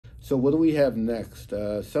So what do we have next?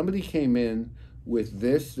 Somebody came in with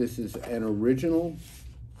this. This is an original.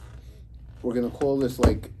 We're going to call this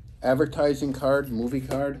like advertising card, movie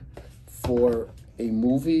card, for a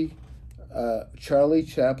movie, Charlie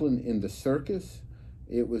Chaplin in the Circus.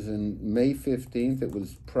 It was in May 15th. It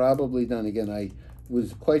was probably done again. I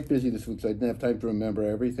was quite busy this week, so I didn't have time to remember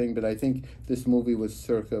everything, but I think this movie was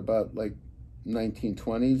circa about like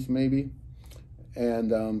 1920s maybe.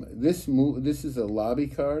 And this is a lobby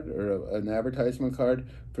card or an advertisement card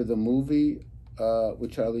for the movie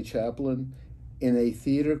with Charlie Chaplin in a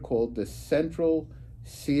theater called the Central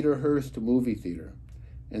Cedarhurst Movie Theater.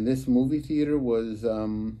 And this movie theater was,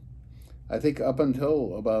 I think up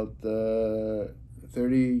until about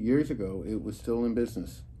 30 years ago, it was still in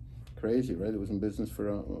business. Crazy, right? It was in business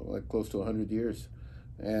for like close to 100 years.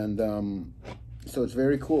 And so it's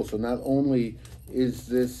very cool. So not only is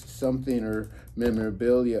this something or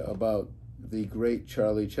memorabilia about the great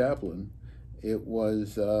Charlie Chaplin, it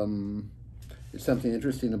was it's something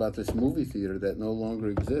interesting about this movie theater that no longer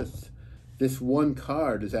exists. This one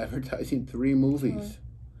card is advertising 3 movies.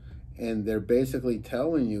 And they're basically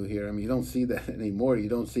telling you here, I mean, you don't see that anymore. You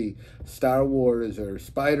don't see Star Wars or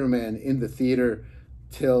Spider-Man in the theater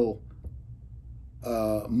till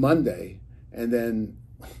Monday. And then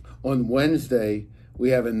on Wednesday, we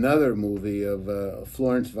have another movie of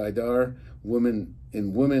Florence Vidar, Women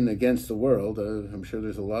Against the World. I'm sure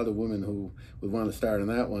there's a lot of women who would want to star in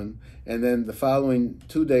that one. And then the following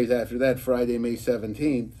 2 days after that, Friday, May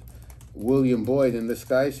 17th, William Boyd in The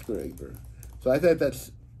Skyscraper. So I thought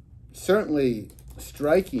that's certainly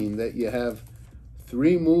striking that you have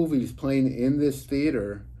 3 movies playing in this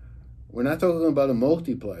theater. We're not talking about a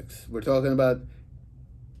multiplex. We're talking about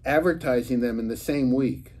advertising them in the same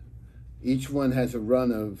week. Each one has a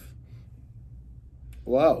run of,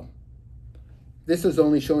 wow. This is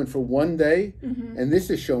only showing for one day, and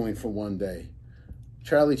this is showing for one day.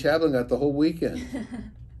 Charlie Chaplin got the whole weekend.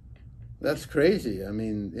 That's crazy. I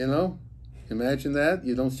mean, you know, imagine that.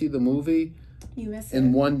 You don't see the movie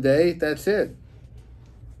in one day. That's it.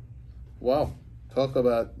 Wow. Talk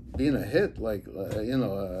about being a hit. Like, you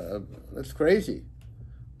know, that's crazy.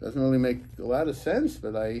 Doesn't really make a lot of sense,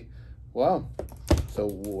 but wow.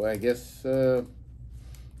 So I guess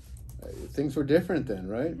things were different then,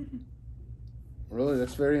 right? Really,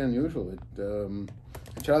 that's very unusual.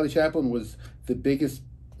 Charlie Chaplin was the biggest,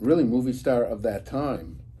 really, movie star of that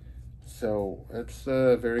time. So that's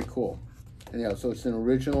very cool. Anyhow, so it's an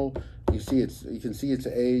original. You can see it's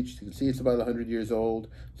aged. You can see it's about 100 years old.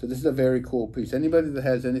 So this is a very cool piece. Anybody that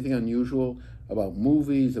has anything unusual about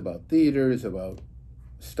movies, about theaters, about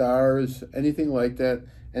stars, anything like that,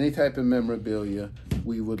 any type of memorabilia,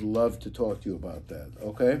 we would love to talk to you about that,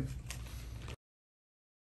 okay?